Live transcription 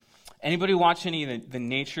Anybody watch any of the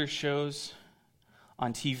nature shows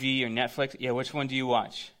on TV or Netflix? Yeah, which one do you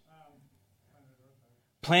watch?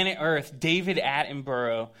 Planet Earth. David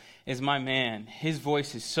Attenborough is my man. His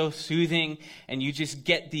voice is so soothing, and you just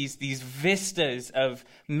get these vistas of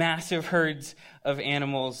massive herds of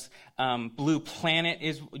animals. Blue Planet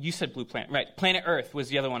is, you said Blue Planet, right? Planet Earth was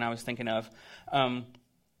the other one I was thinking of. And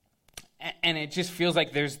it just feels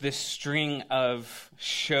like there's this string of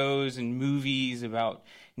shows and movies about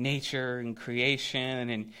nature and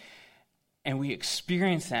creation, and we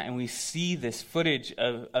experience that, and we see this footage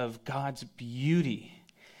of God's beauty.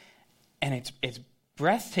 And it's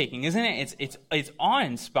breathtaking, isn't it? It's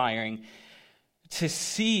awe-inspiring to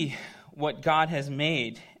see what God has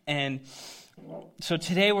made. And so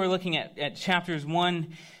today we're looking at chapters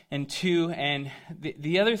 1 and 2. And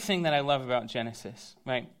the other thing that I love about Genesis,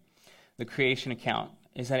 right, the creation account,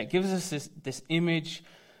 is that it gives us this image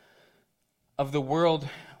of the world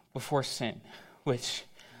before sin, which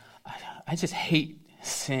I just hate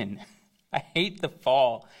sin. I hate the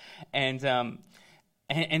fall. And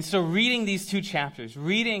so reading these two chapters,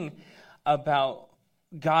 reading about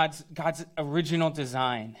God's original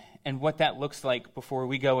design and what that looks like before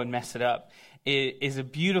we go and mess it up is a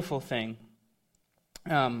beautiful thing.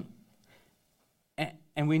 And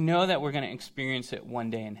we know that we're going to experience it one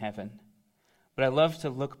day in heaven. But I love to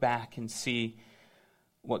look back and see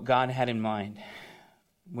what God had in mind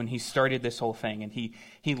when he started this whole thing. And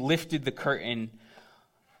he lifted the curtain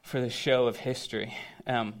for the show of history.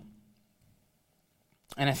 And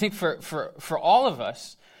I think for all of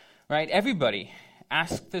us, right, everybody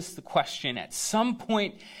asks this the question at some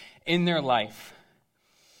point in their life: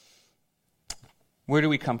 where do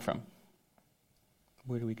we come from?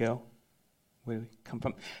 Where do we go? Where do we come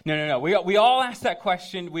from? No. We all ask that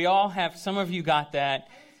question. We all have. Some of you got that.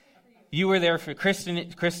 You were there for Kristen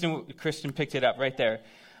picked it up right there.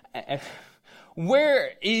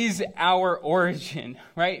 Where is our origin,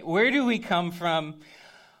 right? Where do we come from?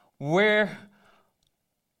 Where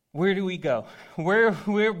do we go? Where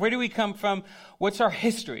do we come from? What's our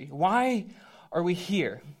history? Why are we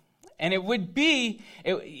here? And it would be,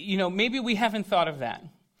 maybe we haven't thought of that.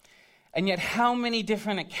 And yet how many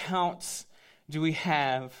different accounts do we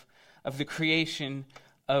have of the creation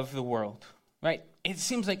of the world, right? It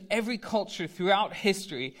seems like every culture throughout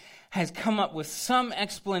history has come up with some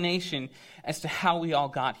explanation as to how we all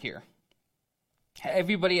got here.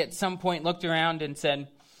 Everybody at some point looked around and said,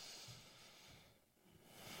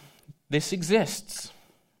 this exists.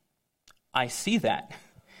 I see that.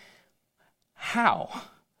 How?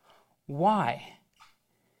 Why?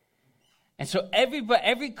 And so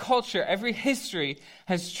every culture, every history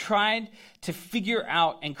has tried to figure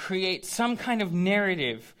out and create some kind of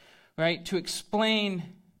narrative, right, to explain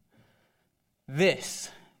this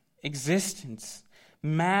existence,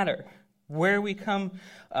 matter, where we come,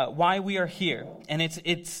 why we are here. And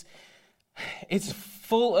it's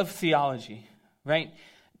full of theology, right?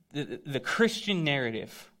 The Christian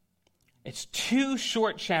narrative. It's 2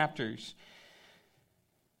 short chapters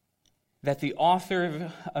that the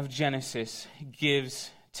author of Genesis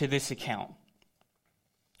gives to this account.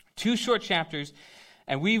 2 short chapters,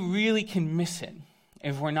 and we really can miss it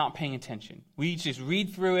if we're not paying attention. We just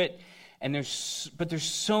read through it, but there's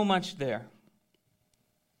so much there.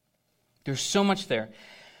 There's so much there.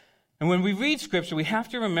 And when we read Scripture, we have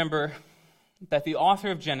to remember that the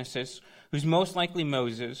author of Genesis, who's most likely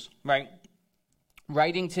Moses, right,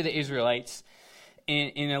 writing to the Israelites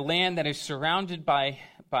in a land that is surrounded by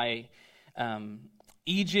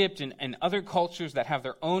Egypt and other cultures that have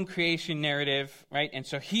their own creation narrative, right? And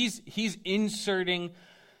so he's inserting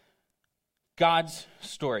God's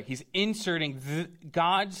story. He's inserting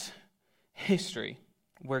God's history,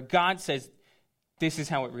 where God says, this is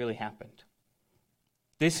how it really happened.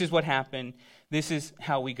 This is what happened. This is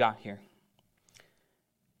how we got here.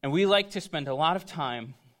 And we like to spend a lot of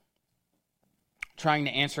time trying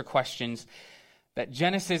to answer questions that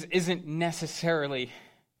Genesis isn't necessarily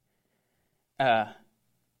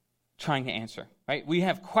trying to answer, right? We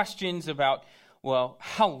have questions about, well,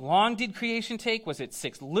 how long did creation take? Was it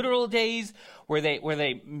 6 literal days? Were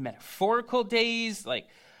they metaphorical days? Like,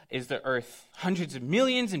 is the earth hundreds of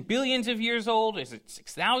millions and billions of years old? Is it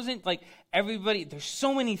 6,000? Like, there's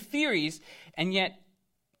so many theories, and yet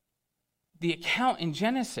the account in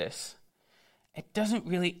Genesis, it doesn't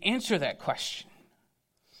really answer that question.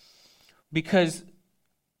 Because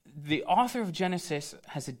the author of Genesis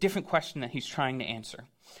has a different question that he's trying to answer.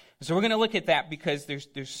 So we're going to look at that because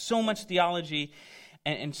there's so much theology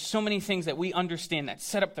and so many things that we understand that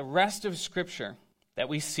set up the rest of Scripture that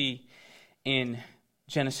we see in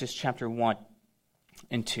Genesis chapter 1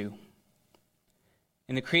 and 2.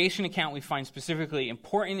 In the creation account, we find specifically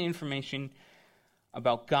important information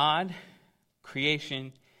about God,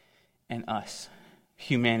 creation, and us,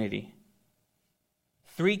 humanity.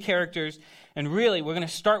 3 characters, and really we're going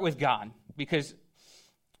to start with God because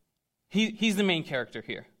he's the main character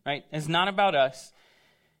here, right? It's not about us.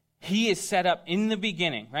 He is set up in the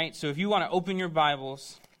beginning, right? So if you want to open your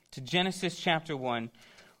Bibles to Genesis chapter 1,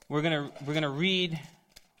 we're going to read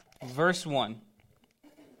verse 1.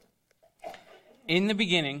 In the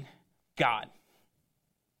beginning, God.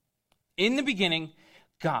 In the beginning,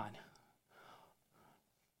 God.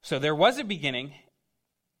 So there was a beginning,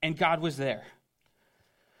 and God was there.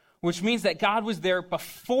 Which means that God was there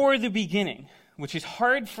before the beginning, which is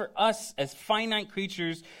hard for us as finite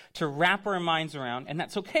creatures to wrap our minds around. And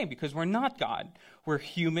that's okay, because we're not God. We're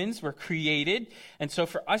humans, we're created. And so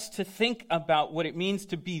for us to think about what it means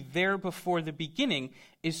to be there before the beginning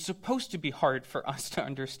is supposed to be hard for us to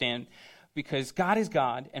understand, because God is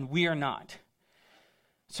God and we are not.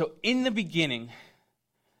 So in the beginning,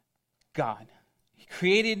 God. He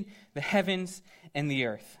created the heavens and the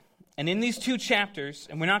earth. And in these 2 chapters,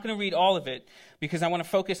 and we're not going to read all of it because I want to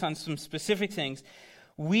focus on some specific things,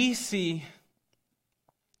 we see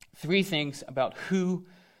 3 things about who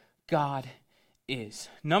God is.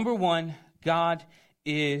 Number 1, God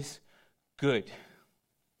is good.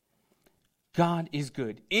 God is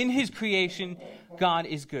good. In his creation, God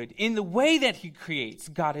is good. In the way that he creates,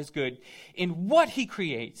 God is good. In what he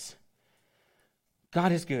creates,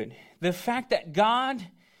 God is good. The fact that God,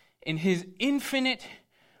 in his infinite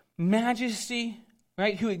majesty,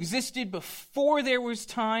 right, who existed before there was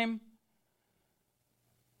time,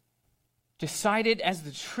 decided as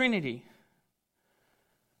the Trinity,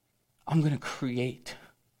 I'm going to create.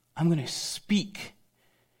 I'm going to speak.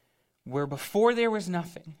 Where before there was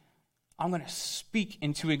nothing, I'm going to speak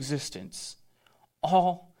into existence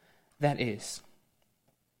all that is.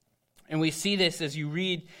 And we see this as you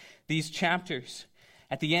read these chapters.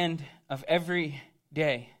 At the end of every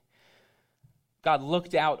day, God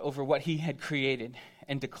looked out over what he had created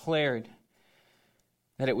and declared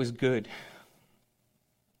that it was good.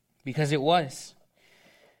 Because it was.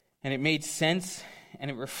 And it made sense,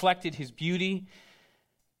 and it reflected his beauty,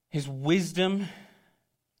 his wisdom.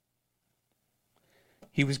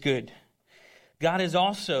 He was good. God is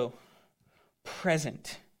also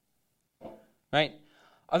present, right?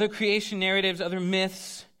 Other creation narratives, other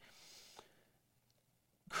myths,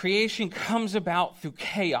 creation comes about through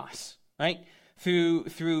chaos, right?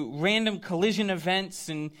 Through random collision events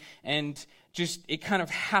and just it kind of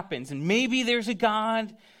happens. And maybe there's a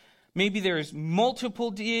God, maybe there's multiple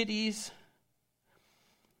deities,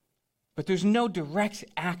 but there's no direct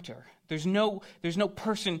actor. There's no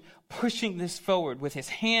person pushing this forward with his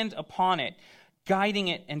hand upon it, guiding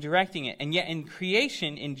it and directing it. And yet in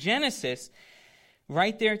creation, in Genesis,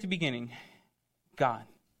 right there at the beginning, God.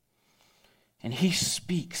 And he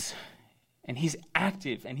speaks, and he's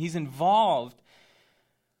active, and he's involved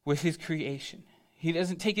with his creation. He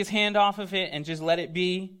doesn't take his hand off of it and just let it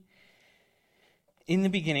be. In the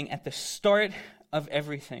beginning, at the start of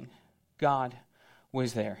everything, God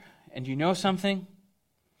was there. And you know something?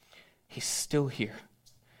 He's still here.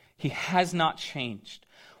 He has not changed.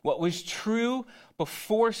 What was true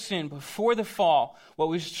before sin, before the fall, what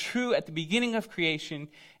was true at the beginning of creation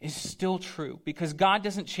is still true because God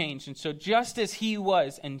doesn't change. And so just as he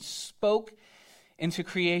was and spoke into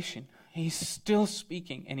creation, he's still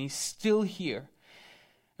speaking and he's still here.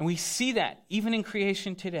 And we see that even in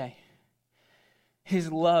creation today.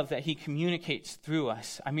 His love that he communicates through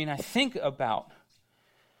us. I mean, I think about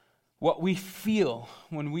what we feel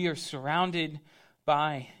when we are surrounded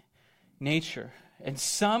by nature. And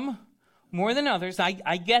some more than others, I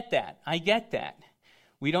get that. I get that.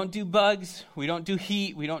 We don't do bugs. We don't do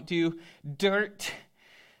heat. We don't do dirt.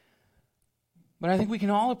 But I think we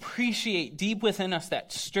can all appreciate deep within us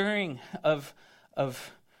that stirring of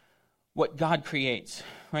what God creates,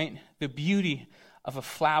 right? The beauty of a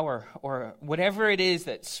flower or whatever it is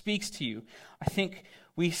that speaks to you. I think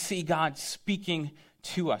we see God speaking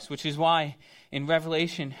to us, which is why in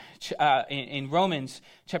Revelation, in Romans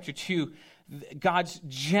chapter 2, God's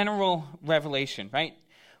general revelation, right?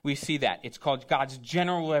 We see that. It's called God's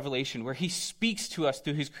general revelation, where he speaks to us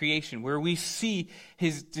through his creation, where we see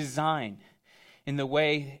his design in the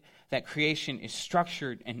way that creation is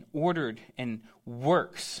structured and ordered and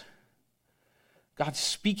works. God's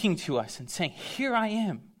speaking to us and saying, here I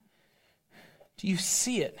am. Do you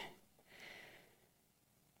see it?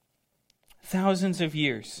 Thousands of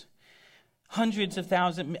years, hundreds of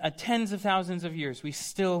thousands, tens of thousands of years, we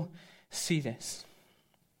still see this.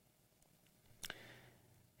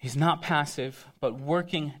 He's not passive, but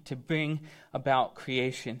working to bring about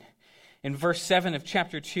creation. In verse 7 of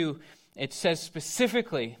chapter 2, it says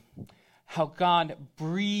specifically how God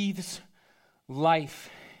breathes life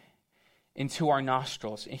into our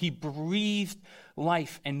nostrils. He breathed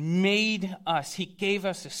life and made us. He gave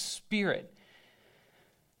us a spirit.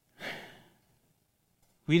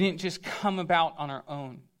 We didn't just come about on our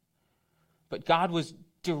own, but God was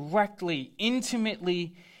directly,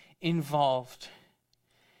 intimately involved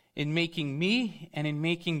in making me and in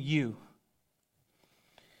making you.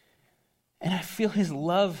 And I feel his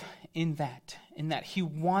love in that he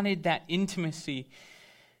wanted that intimacy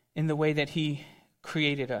in the way that he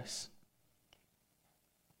created us.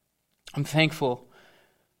 I'm thankful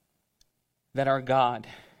that our God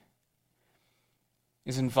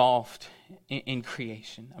is involved in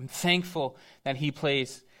creation. I'm thankful that he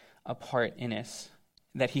plays a part in us,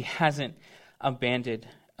 that he hasn't abandoned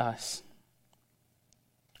us.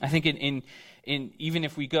 I think in even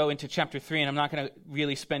if we go into chapter 3, and I'm not going to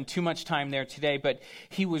really spend too much time there today, but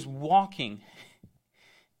he was walking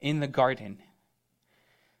in the garden.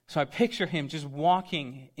 So I picture him just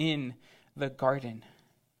walking in the garden.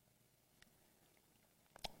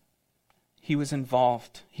 He was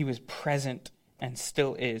involved. He was present and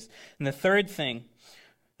still is. And the third thing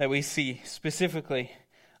that we see specifically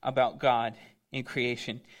about God in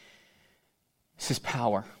creation is his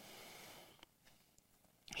power.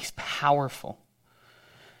 He's powerful.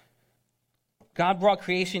 God brought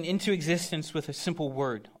creation into existence with a simple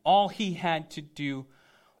word. All he had to do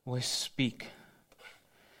was speak.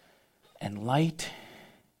 And light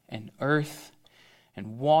and earth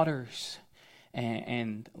and waters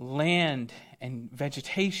and land and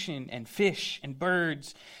vegetation and fish and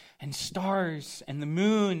birds and stars and the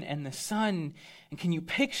moon and the sun. And can you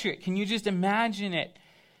picture it? Can you just imagine it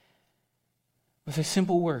with a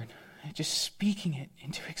simple word? Just speaking it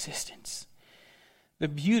into existence. The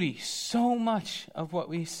beauty, so much of what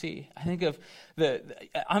we see. I think of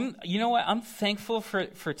I'm thankful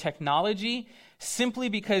for technology simply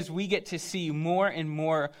because we get to see more and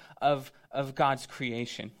more of God's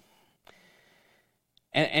creation.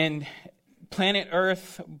 And Planet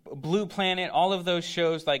Earth, Blue Planet, all of those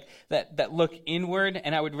shows like that look inward,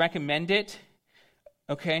 and I would recommend it.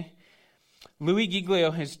 Okay? Louis Giglio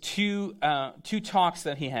has two talks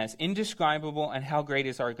that he has, Indescribable and How Great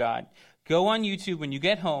Is Our God. Go on YouTube when you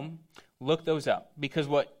get home, look those up. Because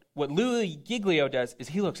what Louis Giglio does is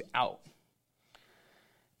he looks out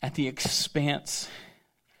at the expanse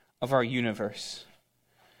of our universe.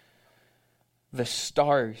 The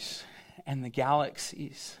stars and the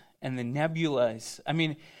galaxies and the nebulas. I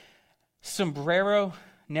mean, Sombrero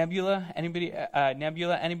Nebula, anybody?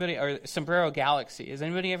 Or Sombrero Galaxy. Has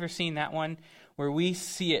anybody ever seen that one where we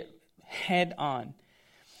see it head on?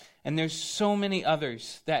 And there's so many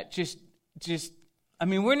others that just I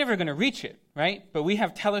mean, we're never going to reach it, right? But we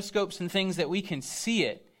have telescopes and things that we can see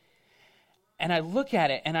it. And I look at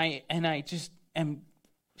it and I just am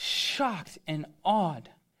shocked and awed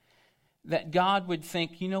that God would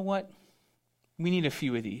think, you know what? We need a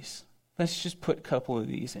few of these. Let's just put a couple of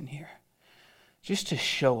these in here, just to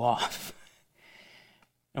show off.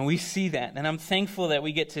 And we see that. And I'm thankful that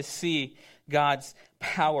we get to see God's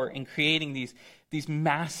power in creating these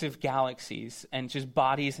massive galaxies and just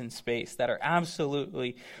bodies in space that are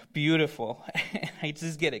absolutely beautiful. And I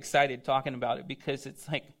just get excited talking about it because it's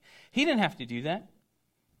like, he didn't have to do that.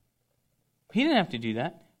 He didn't have to do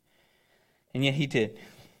that. And yet he did.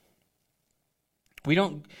 We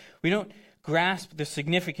don't grasp the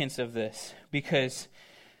significance of this because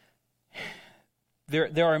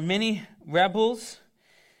there are many rebels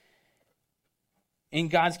in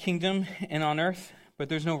God's kingdom and on earth, but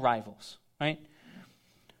there's no rivals, right?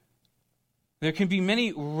 There can be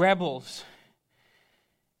many rebels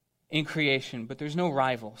in creation, but there's no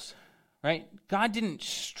rivals, right? God didn't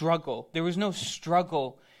struggle. There was no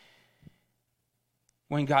struggle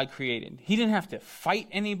when God created. He didn't have to fight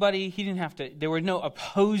anybody. There were no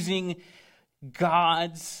opposing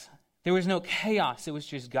gods. There was no chaos. It was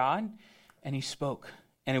just God, and he spoke,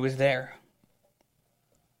 and it was there.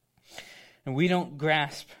 And we don't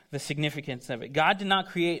grasp the significance of it. God did not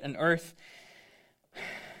create an earth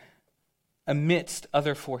amidst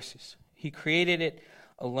other forces. He created it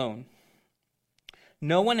alone.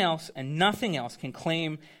 No one else and nothing else can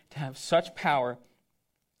claim to have such power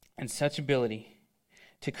and such ability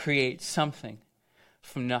to create something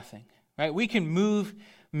from nothing. Right? We can move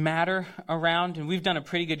matter around, and we've done a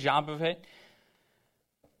pretty good job of it.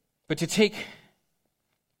 But to take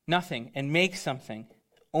nothing and make something,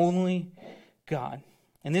 only God.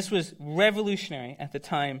 And this was revolutionary at the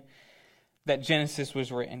time that Genesis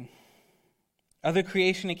was written. Other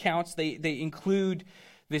creation accounts, they include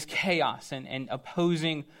this chaos and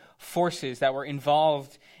opposing forces that were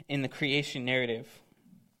involved in the creation narrative.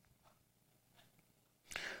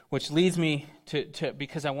 Which leads me to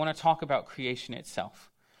because I want to talk about creation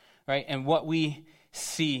itself, right? And what we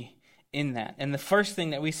see in that. And the first thing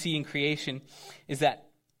that we see in creation is that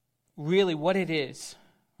really what it is,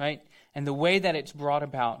 right? And the way that it's brought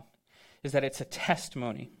about is that it's a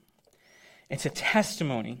testimony. It's a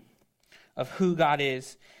testimony of who God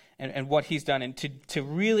is and what he's done. And to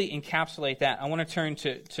really encapsulate that, I want to turn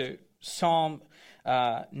to Psalm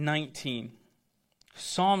 19.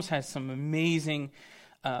 Psalms has some amazing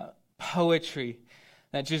poetry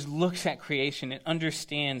that just looks at creation and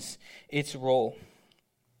understands its role.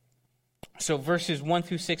 So verses 1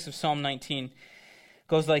 through 6 of Psalm 19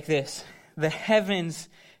 goes like this. The heavens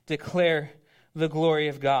declare the glory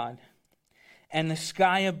of God, and the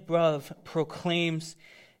sky above proclaims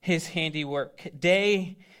his handiwork.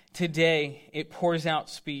 Day to day it pours out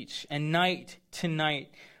speech, and night to night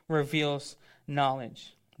reveals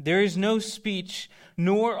knowledge. There is no speech,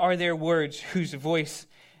 nor are there words whose voice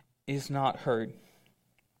is not heard.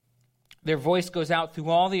 Their voice goes out through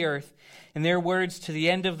all the earth, and their words to the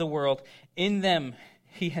end of the world. In them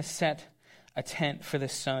he has set a tent for the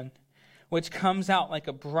sun, which comes out like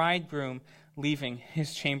a bridegroom leaving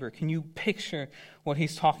his chamber. Can you picture what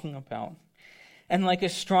he's talking about? And like a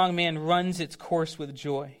strong man runs its course with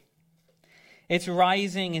joy. Its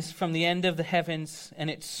rising is from the end of the heavens, and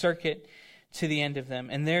its circuit to the end of them.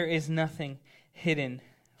 And there is nothing hidden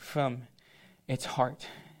from its heart.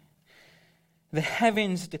 The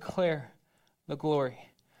heavens declare the glory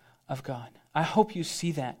of God. I hope you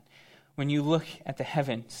see that when you look at the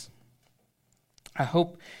heavens. I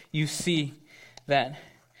hope you see that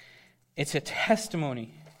it's a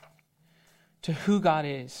testimony to who God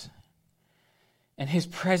is and his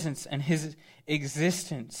presence and his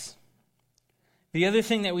existence. The other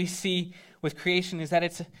thing that we see with creation is that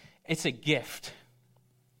it's a gift.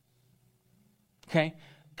 Okay?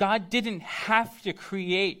 God didn't have to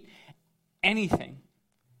create anything.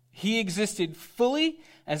 He existed fully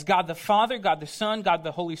as God the Father, God the Son, God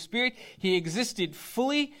the Holy Spirit. He existed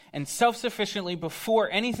fully and self-sufficiently before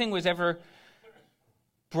anything was ever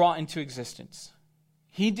brought into existence.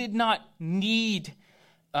 He did not need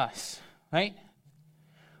us, right?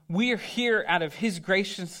 We are here out of his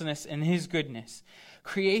graciousness and his goodness.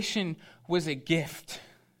 Creation was a gift.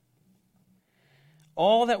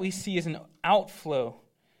 All that we see is an outflow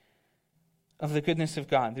of the goodness of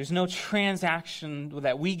God. There's no transaction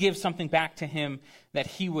that we give something back to him that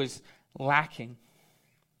he was lacking.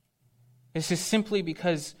 This is simply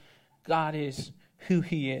because God is who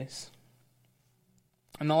he is.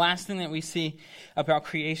 And the last thing that we see about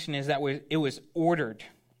creation is that it was ordered.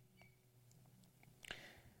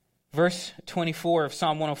 Verse 24 of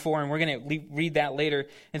Psalm 104, and we're going to read that later,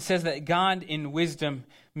 it says that God in wisdom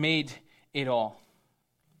made it all.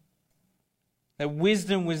 That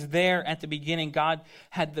wisdom was there at the beginning. God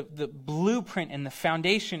had the blueprint and the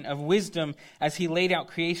foundation of wisdom as he laid out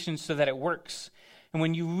creation so that it works. And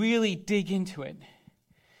when you really dig into it,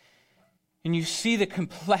 and you see the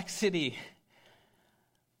complexity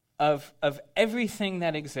of everything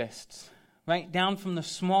that exists, right? Down from the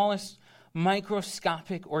smallest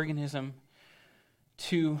microscopic organism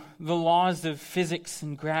to the laws of physics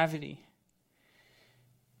and gravity.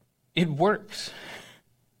 It works.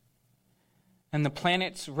 And the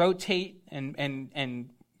planets rotate and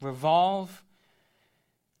revolve.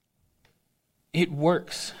 It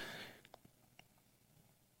works.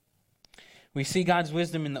 We see God's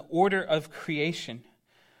wisdom in the order of creation,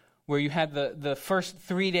 where you had the first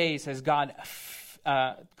 3 days as God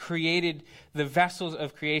created the vessels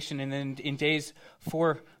of creation, and then in days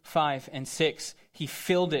 4, 5, and 6, he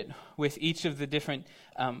filled it with each of the different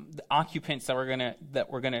occupants that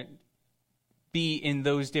were gonna be in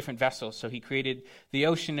those different vessels. So he created the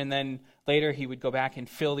ocean, and then later he would go back and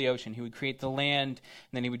fill the ocean. He would create the land,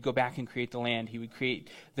 and then he would go back and create the land. He would create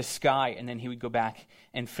the sky, and then he would go back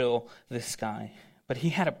and fill the sky. But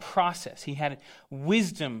he had a process. He had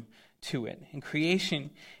wisdom to it, and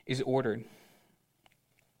creation is ordered.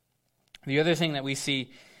 The other thing that we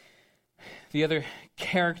see, the other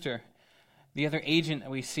character, the other agent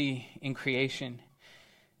that we see in creation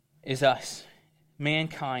is us,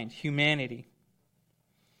 mankind, humanity.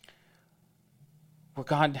 Where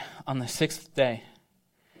God, on the sixth day,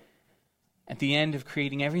 at the end of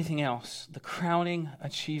creating everything else, the crowning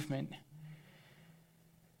achievement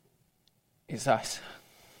is us.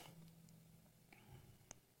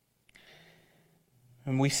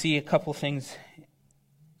 And we see a couple things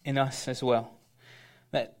in us as well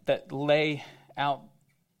that lay out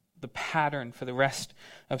the pattern for the rest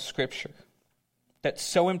of Scripture that's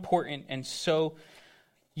so important and so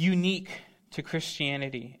unique to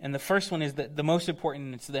Christianity. And the first one is the most important,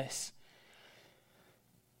 and it's this.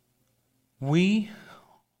 We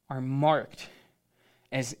are marked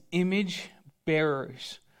as image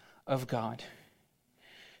bearers of God.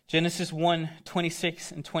 Genesis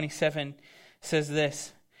 1:26 and 27 says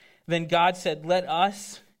this. Then God said, let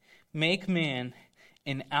us make man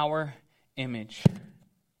in our image.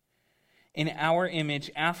 In our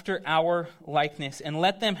image, after our likeness, and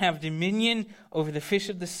let them have dominion over the fish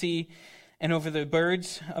of the sea, and over the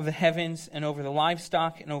birds of the heavens, and over the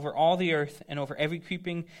livestock, and over all the earth, and over every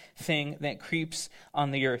creeping thing that creeps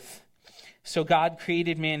on the earth. So God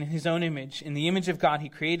created man in his own image. In the image of God, he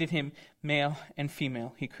created him, male and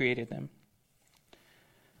female. He created them.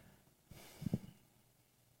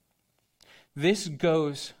 This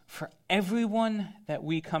goes for everyone that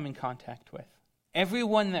we come in contact with.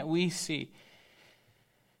 Everyone that we see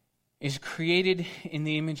is created in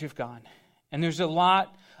the image of God. And there's a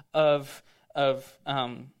lot of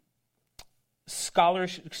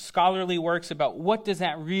scholarly works about what does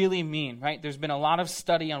that really mean, right? There's been a lot of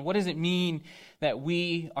study on what does it mean that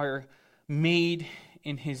we are made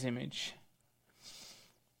in his image.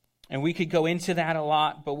 And we could go into that a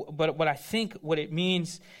lot, but what I think what it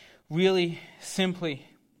means really simply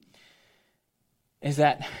is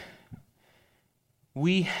that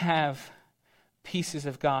we have pieces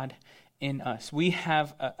of God in us. We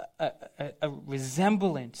have a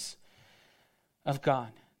resemblance of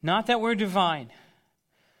God. Not that we're divine,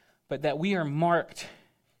 but that we are marked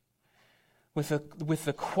with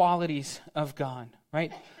the qualities of God,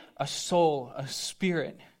 right? A soul, a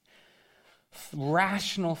spirit,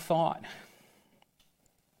 rational thought.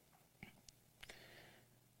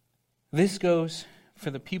 This goes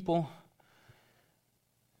for the people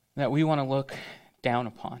that we want to look down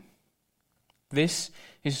upon. This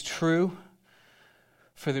is true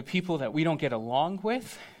for the people that we don't get along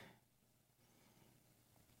with,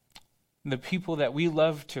 the people that we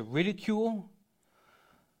love to ridicule,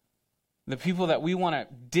 the people that we want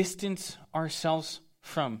to distance ourselves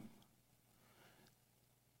from.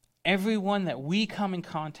 Everyone that we come in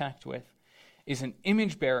contact with is an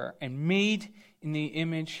image bearer and made in the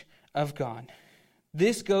image of God.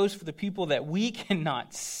 This goes for the people that we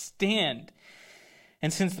cannot stand.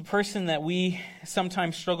 And since the person that we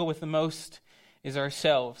sometimes struggle with the most is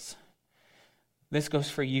ourselves, this goes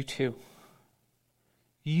for you too.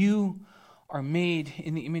 You are made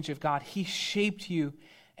in the image of God. He shaped you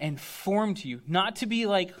and formed you, not to be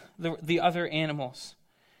like the other animals,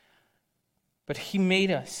 but he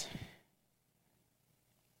made us.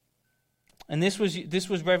 And this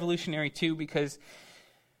was revolutionary too, because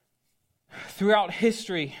throughout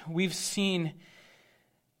history, we've seen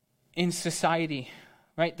in society,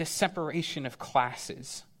 right, the separation of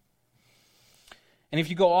classes. And if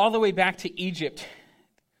you go all the way back to Egypt,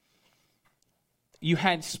 you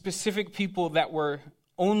had specific people that were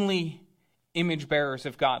only image bearers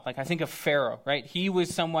of God. Like I think of Pharaoh, right? He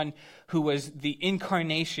was someone who was the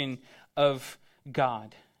incarnation of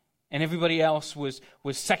God. And everybody else was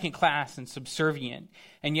second class and subservient.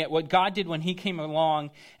 And yet what God did when he came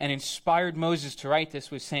along and inspired Moses to write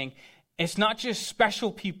this was saying, it's not just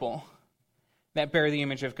special people that bear the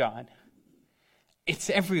image of God. It's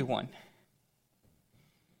everyone.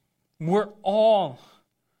 We're all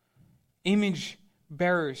image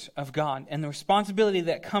bearers of God. And the responsibility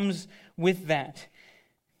that comes with that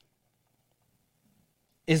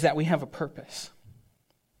is that we have a purpose.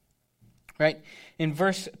 Right? In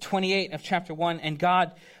verse 28 of chapter 1, and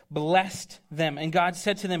God blessed them, and God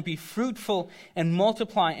said to them, be fruitful and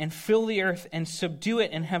multiply and fill the earth and subdue it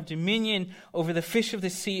and have dominion over the fish of the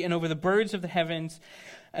sea and over the birds of the heavens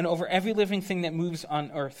and over every living thing that moves on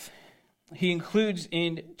earth. He includes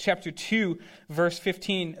in chapter 2, verse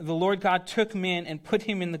 15, the Lord God took man and put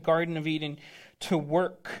him in the Garden of Eden to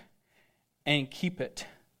work and keep it.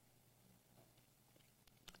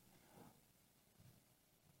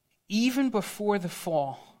 Even before the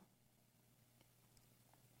fall,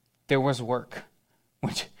 there was work,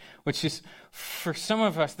 which is, for some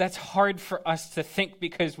of us, that's hard for us to think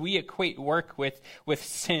because we equate work with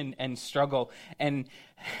sin and struggle. And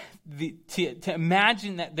to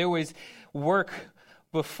imagine that there was work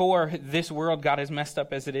before this world got as messed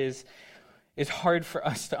up as it is hard for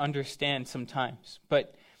us to understand sometimes.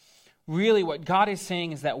 But really what God is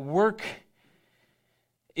saying is that work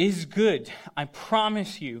is good. I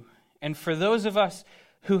promise you. And for those of us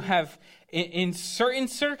who have, in certain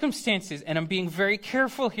circumstances, and I'm being very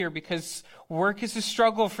careful here because work is a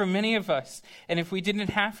struggle for many of us. And if we didn't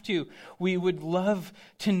have to, we would love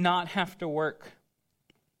to not have to work.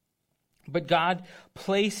 But God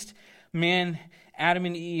placed man, Adam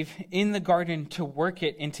and Eve, in the garden to work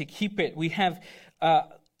it and to keep it. We have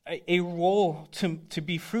a role to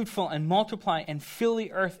be fruitful and multiply and fill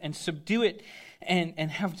the earth and subdue it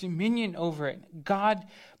and have dominion over it. God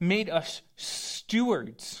made us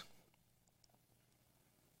stewards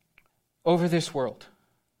over this world,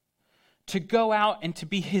 to go out and to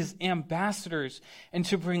be his ambassadors and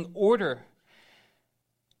to bring order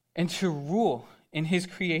and to rule in his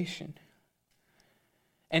creation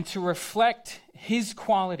and to reflect his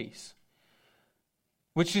qualities,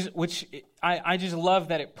 which I just love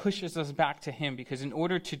that it pushes us back to him, because in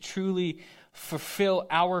order to truly fulfill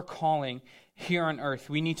our calling here on earth,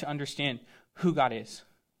 we need to understand who God is,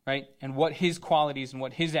 right? And what his qualities and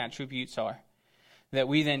what his attributes are, that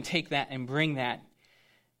we then take that and bring that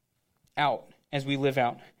out as we live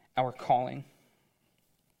out our calling.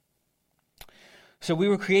 So we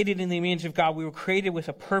were created in the image of God. We were created with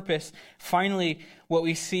a purpose. Finally, what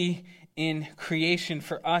we see in creation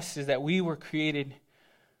for us is that we were created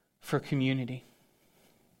for community.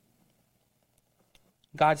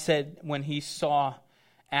 God said when he saw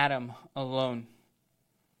Adam alone,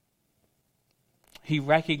 he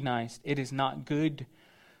recognized it is not good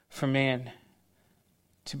for man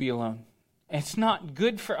to be alone. It's not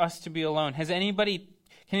good for us to be alone. Can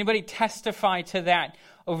anybody testify to that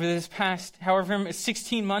over this past, however,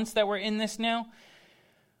 16 months that we're in this now?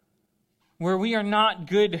 Where we are not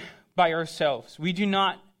good by ourselves. We do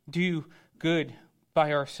not do good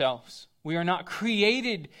by ourselves. We are not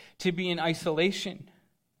created to be in isolation.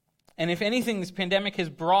 And if anything, this pandemic has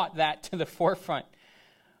brought that to the forefront,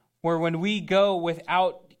 where when we go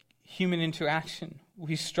without human interaction,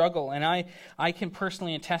 we struggle. And I can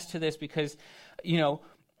personally attest to this because,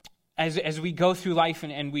 as we go through life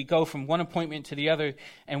and we go from one appointment to the other,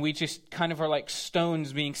 and we just kind of are like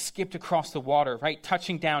stones being skipped across the water, right?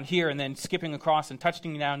 Touching down here and then skipping across and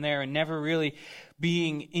touching down there and never really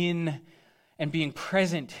being in and being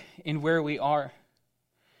present in where we are.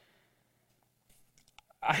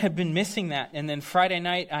 I had been missing that. And then Friday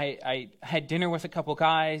night, I had dinner with a couple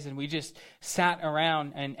guys, and we just sat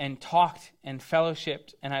around and talked and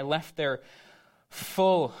fellowshipped. And I left there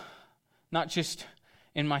full, not just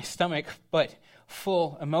in my stomach, but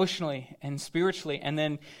full emotionally and spiritually. And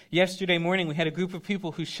then yesterday morning, we had a group of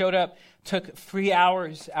people who showed up, took 3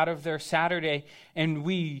 hours out of their Saturday, and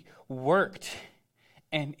we worked.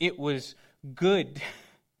 And it was good.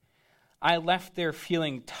 I left there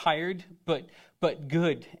feeling tired, but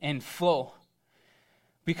good and full,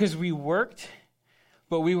 because we worked,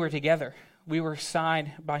 but we were together. We were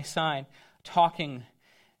side by side, talking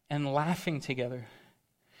and laughing together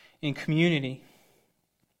in community.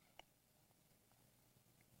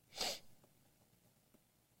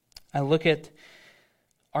 I look at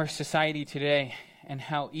our society today and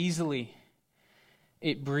how easily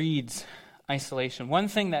it breeds isolation. One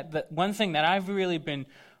thing that I've really been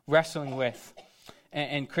wrestling with,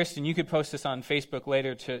 and Kristen, you could post this on Facebook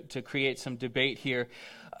later to create some debate here.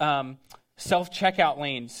 Self-checkout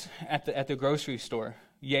lanes at the grocery store,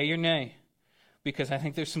 yay or nay? Because I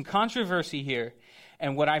think there's some controversy here.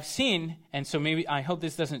 And what I've seen, and so maybe I hope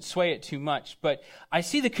this doesn't sway it too much, but I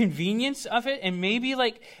see the convenience of it, and maybe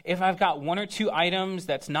like if I've got 1 or 2 items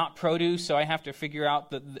that's not produce, so I have to figure out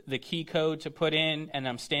the key code to put in, and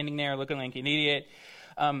I'm standing there looking like an idiot.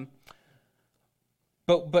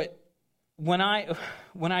 But when I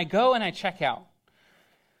go and I check out,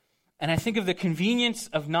 and I think of the convenience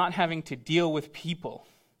of not having to deal with people,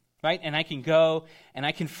 right? And I can go and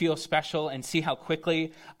I can feel special and see how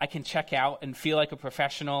quickly I can check out and feel like a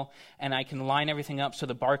professional, and I can line everything up so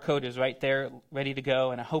the barcode is right there, ready to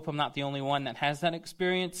go, and I hope I'm not the only one that has that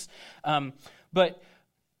experience. But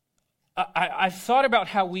I've thought about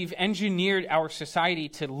how we've engineered our society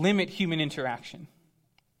to limit human interaction,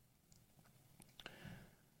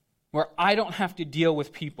 where I don't have to deal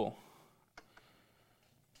with people.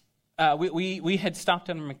 We had stopped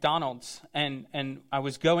at a McDonald's, and I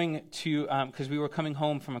was going to, because we were coming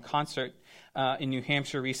home from a concert in New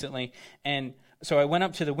Hampshire recently, and so I went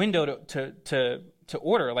up to the window to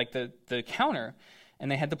order, like the counter, and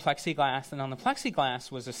they had the plexiglass, and on the plexiglass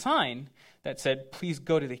was a sign that said, please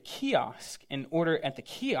go to the kiosk and order at the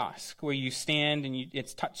kiosk, where you stand and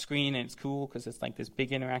it's touch screen and it's cool because it's like this big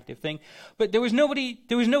interactive thing. But there was nobody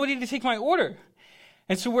to take my order.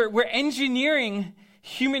 And so we're engineering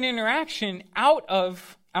human interaction out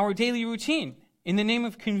of our daily routine in the name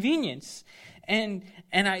of convenience. And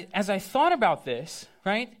as I thought about this,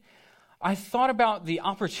 right, I thought about the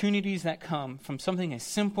opportunities that come from something as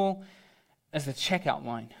simple as the checkout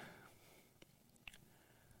line.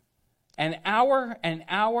 And our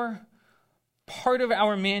part of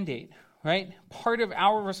our mandate, right? Part of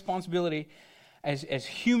our responsibility as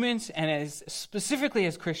humans and as specifically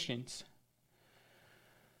as Christians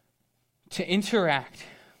to interact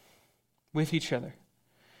with each other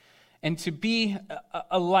and to be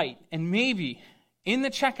a light. And maybe in the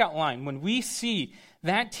checkout line, when we see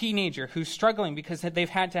that teenager who's struggling because they've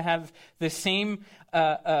had to have the same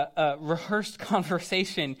rehearsed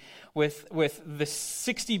conversation with the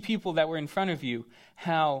 60 people that were in front of you,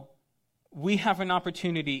 how we have an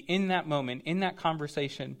opportunity in that moment, in that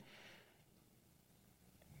conversation,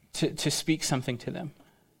 to speak something to them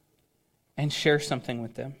and share something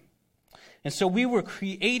with them. And so we were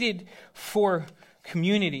created for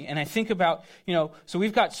community. And I think about, so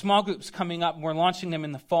we've got small groups coming up, and we're launching them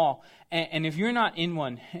in the fall. And if you're not in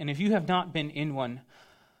one, and if you have not been in one,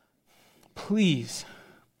 please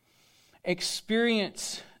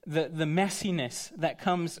experience the messiness that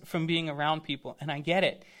comes from being around people. And I get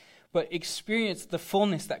it. But experience the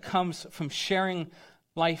fullness that comes from sharing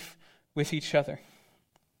life with each other.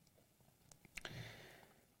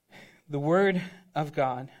 The Word of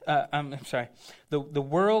God, the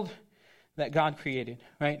world that God created,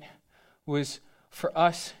 right, was for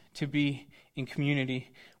us to be in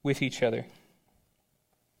community with each other.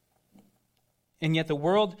 And yet the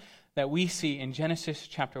world that we see in Genesis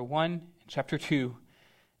chapter 1 and chapter 2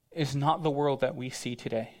 is not the world that we see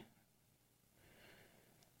today.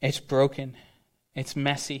 It's broken. It's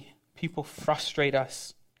messy. People frustrate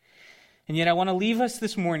us. And yet I want to leave us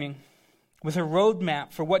this morning with a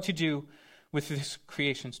roadmap for what to do with this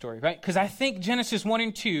creation story, right? Because I think Genesis 1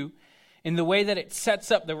 and 2, in the way that it sets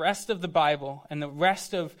up the rest of the Bible and the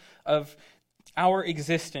rest of our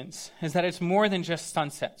existence, is that it's more than just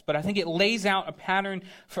sunsets. But I think it lays out a pattern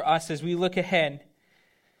for us as we look ahead,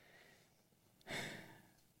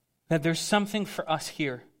 that there's something for us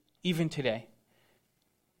here, even today.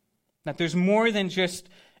 That there's more than just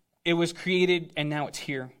it was created and now it's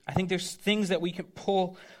here. I think there's things that we can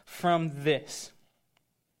pull from this.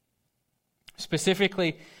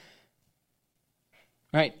 Specifically,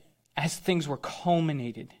 right, as things were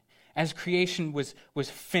culminated, as creation was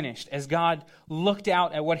finished, as God looked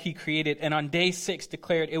out at what he created and on day 6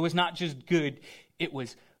 declared it was not just good, it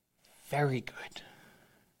was very good.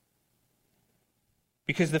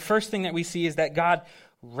 Because the first thing that we see is that God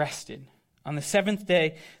rested. On the 7th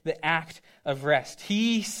day, the act of rest.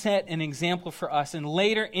 He set an example for us and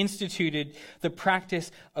later instituted the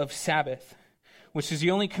practice of Sabbath, which is the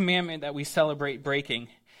only commandment that we celebrate breaking,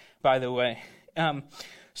 by the way.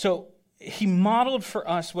 So he modeled for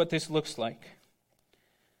us what this looks like.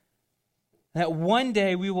 That one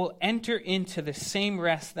day we will enter into the same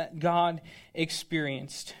rest that God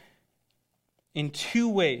experienced in 2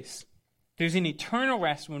 ways. There's an eternal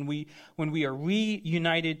rest when we are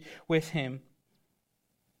reunited with him.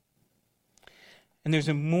 And there's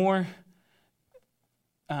a more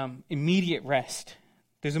immediate rest.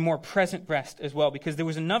 There's a more present rest as well, because there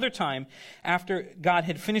was another time after God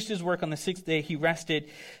had finished his work on the 6th day, he rested.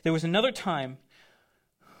 There was another time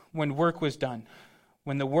when work was done,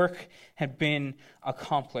 when the work had been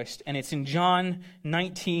accomplished. And it's in John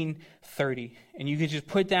 19:30. And you can just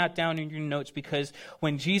put that down in your notes, because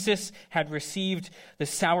when Jesus had received the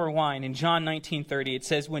sour wine, in John 19:30, it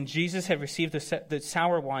says, when Jesus had received the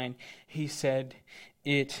sour wine, he said,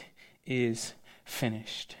 "It is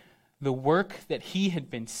finished." The work that he had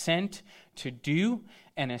been sent to do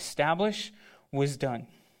and establish was done.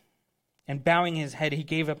 And bowing his head, he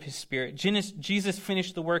gave up his spirit. Jesus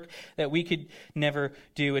finished the work that we could never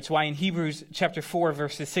do. It's why in Hebrews chapter 4,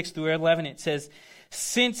 verses 6 through 11, it says,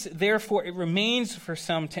 "Since therefore it remains for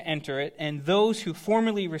some to enter it, and those who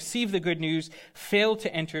formerly received the good news failed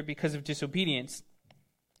to enter it because of disobedience,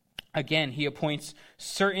 again he appoints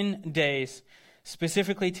certain days,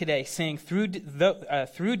 specifically today, saying through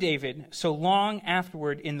David, so long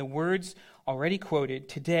afterward in the words already quoted,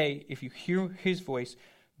 today, if you hear his voice,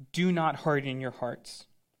 do not harden your hearts.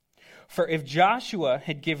 For if Joshua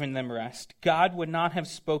had given them rest, God would not have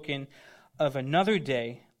spoken of another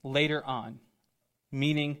day later on,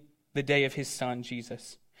 meaning the day of his son,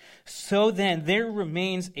 Jesus. So then there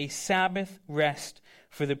remains a Sabbath rest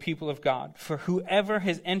for the people of God. For whoever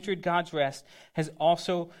has entered God's rest has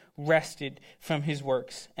also rested from his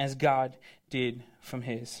works, as God did from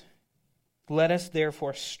his. Let us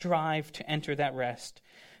therefore strive to enter that rest,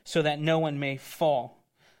 so that no one may fall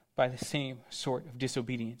by the same sort of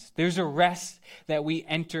disobedience. There's a rest that we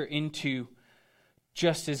enter into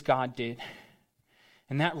just as God did.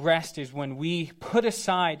 And that rest is when we put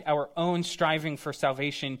aside our own striving for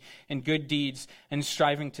salvation and good deeds and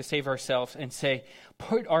striving to save ourselves and say,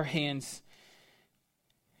 put our hands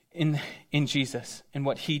in Jesus and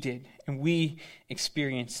what he did. And we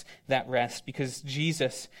experience that rest because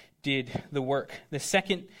Jesus did the work. The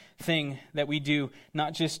second thing that we do,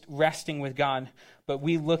 not just resting with God, but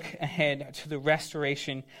we look ahead to the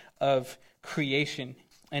restoration of creation.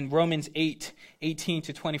 And Romans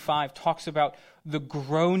 8:18-25 talks about the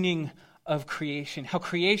groaning of creation, how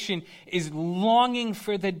creation is longing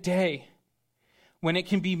for the day when it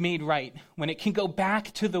can be made right, when it can go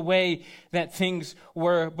back to the way that things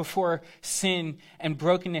were before sin and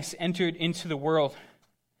brokenness entered into the world.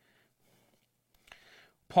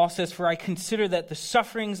 Paul says, "For I consider that the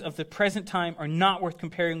sufferings of the present time are not worth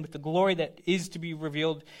comparing with the glory that is to be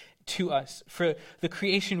revealed to us. For the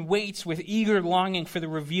creation waits with eager longing for the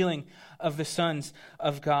revealing of the sons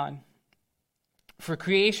of God. For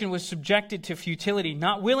creation was subjected to futility,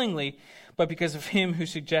 not willingly, but because of him who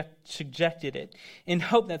subjected it, in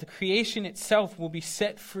hope that the creation itself will be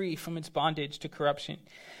set free from its bondage to corruption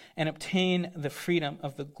and obtain the freedom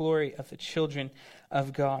of the glory of the children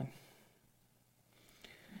of God."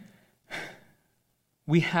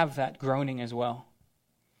 We have that groaning as well,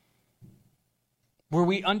 where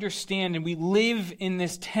we understand and we live in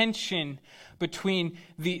this tension between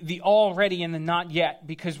the already and the not yet,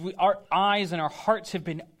 because our eyes and our hearts have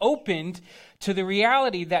been opened to the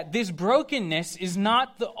reality that this brokenness is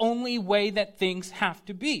not the only way that things have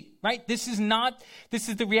to be, right? This is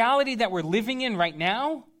the reality that we're living in right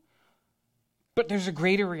now, but there's a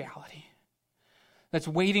greater reality that's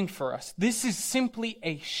waiting for us. This is simply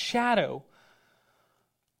a shadow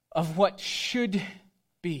of what should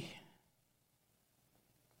be.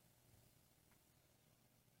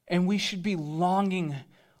 And we should be longing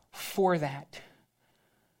for that.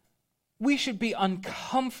 We should be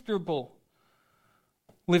uncomfortable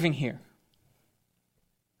living here.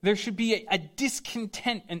 There should be a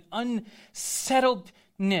discontent, an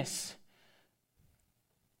unsettledness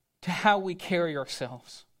to how we carry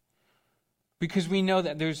ourselves, because we know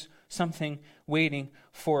that there's something waiting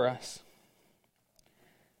for us.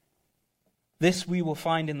 This we will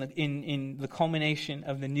find in the culmination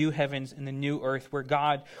of the new heavens and the new earth, where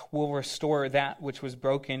God will restore that which was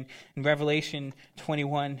broken. In Revelation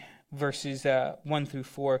 21, verses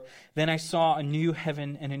 1-4, "Then I saw a new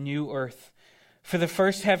heaven and a new earth. For the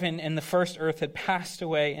first heaven and the first earth had passed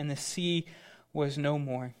away, and the sea was no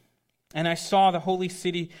more. And I saw the holy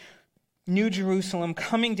city, New Jerusalem,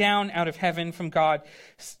 coming down out of heaven from God,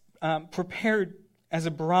 prepared as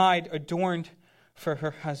a bride adorned for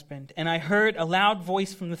her husband. And I heard a loud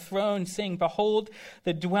voice from the throne saying, 'Behold,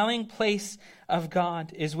 the dwelling place of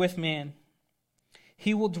God is with man.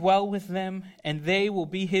 He will dwell with them, and they will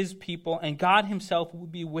be his people, and God himself will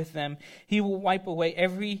be with them. He will wipe away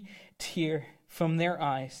every tear from their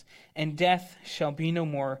eyes, and death shall be no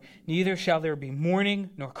more. Neither shall there be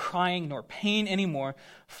mourning, nor crying, nor pain anymore,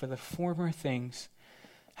 for the former things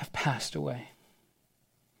have passed away.'"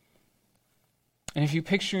 And if you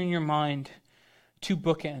picture in your mind two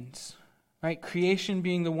bookends, right? Creation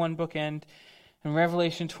being the one bookend, and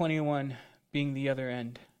Revelation 21 being the other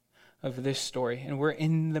end of this story. And we're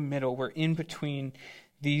in the middle. We're in between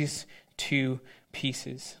these two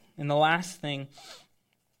pieces. And the last thing,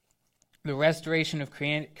 the restoration of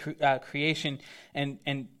creation,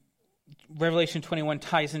 and Revelation 21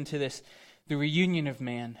 ties into this, the reunion of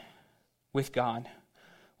man with God,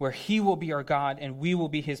 where he will be our God and we will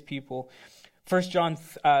be his people. 1 John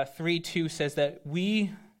 3:2 says that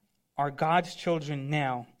we are God's children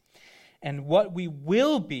now, and what we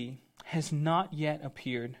will be has not yet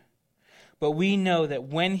appeared. But we know that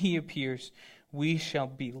when he appears, we shall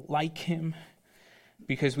be like him,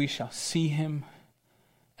 because we shall see him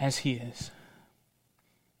as he is.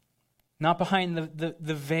 Not behind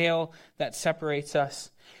the veil that separates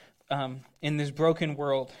us in this broken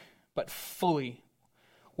world, but fully,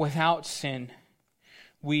 without sin,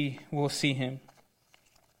 we will see him.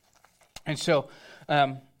 And so,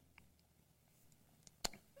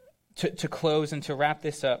 to close and to wrap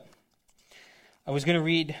this up, I was going to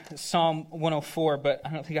read Psalm 104, but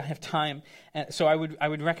I don't think I have time. So I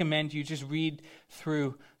would recommend you just read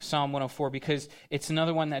through Psalm 104, because it's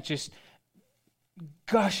another one that just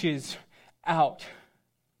gushes out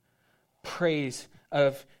praise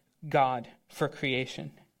of God for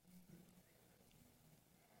creation.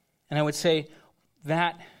 And I would say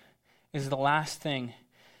that is the last thing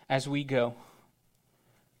as we go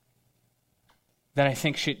that I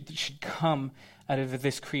think should come out of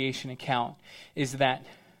this creation account, is that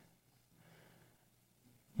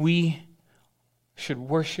we should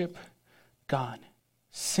worship God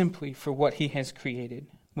simply for what he has created.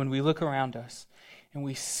 When we look around us and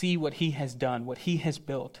we see what he has done, what he has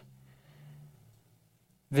built,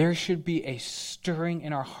 there should be a stirring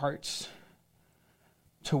in our hearts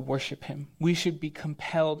to worship him. We should be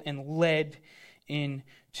compelled and led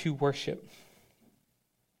into worship.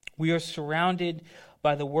 We are surrounded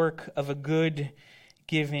by the work of a good,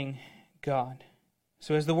 giving God.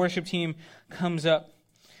 So as the worship team comes up,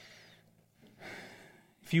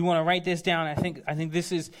 if you want to write this down, I think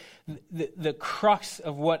this is the crux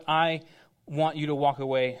of what I want you to walk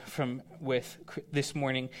away from with this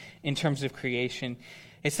morning in terms of creation.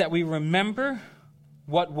 It's that we remember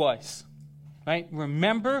what was, right?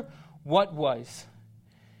 Remember what was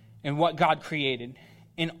and what God created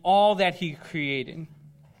in all that he created.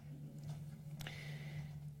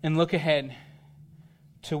 And look ahead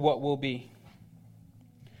to what will be.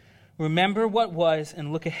 Remember what was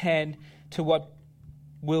and look ahead to what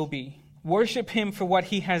will be. Worship him for what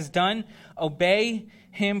he has done. Obey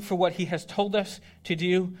him for what he has told us to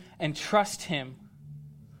do. And trust him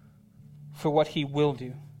for what he will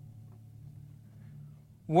do.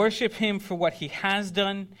 Worship him for what he has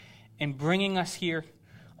done in bringing us here.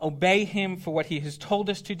 Obey him for what he has told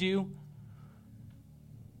us to do.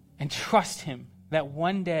 And trust him that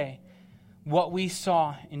one day, what we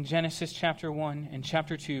saw in Genesis chapter 1 and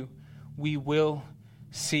chapter 2, we will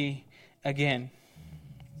see again.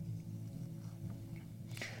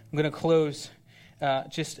 I'm going to close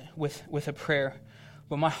just with a prayer.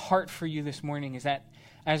 But my heart for you this morning is that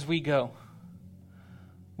as we go,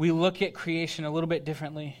 we look at creation a little bit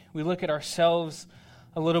differently. We look at ourselves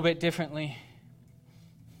a little bit differently.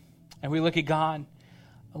 And we look at God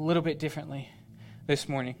a little bit differently this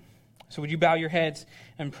morning. So would you bow your heads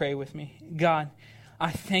and pray with me? God,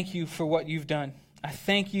 I thank you for what you've done. I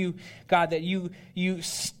thank you, God, that you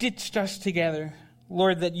stitched us together.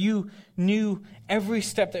 Lord, that you knew every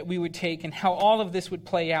step that we would take and how all of this would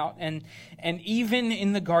play out. And even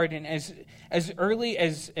in the garden, as early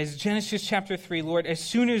as Genesis chapter 3, Lord, as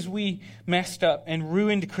soon as we messed up and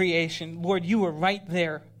ruined creation, Lord, you were right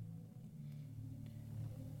there.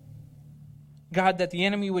 God, that the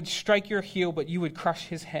enemy would strike your heel, but you would crush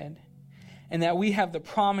his head. And that we have the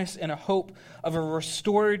promise and a hope of a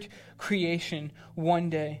restored creation one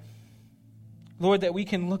day. Lord, that we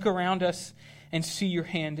can look around us and see your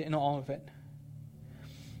hand in all of it.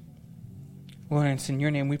 Lord, it's in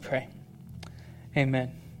your name we pray.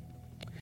 Amen.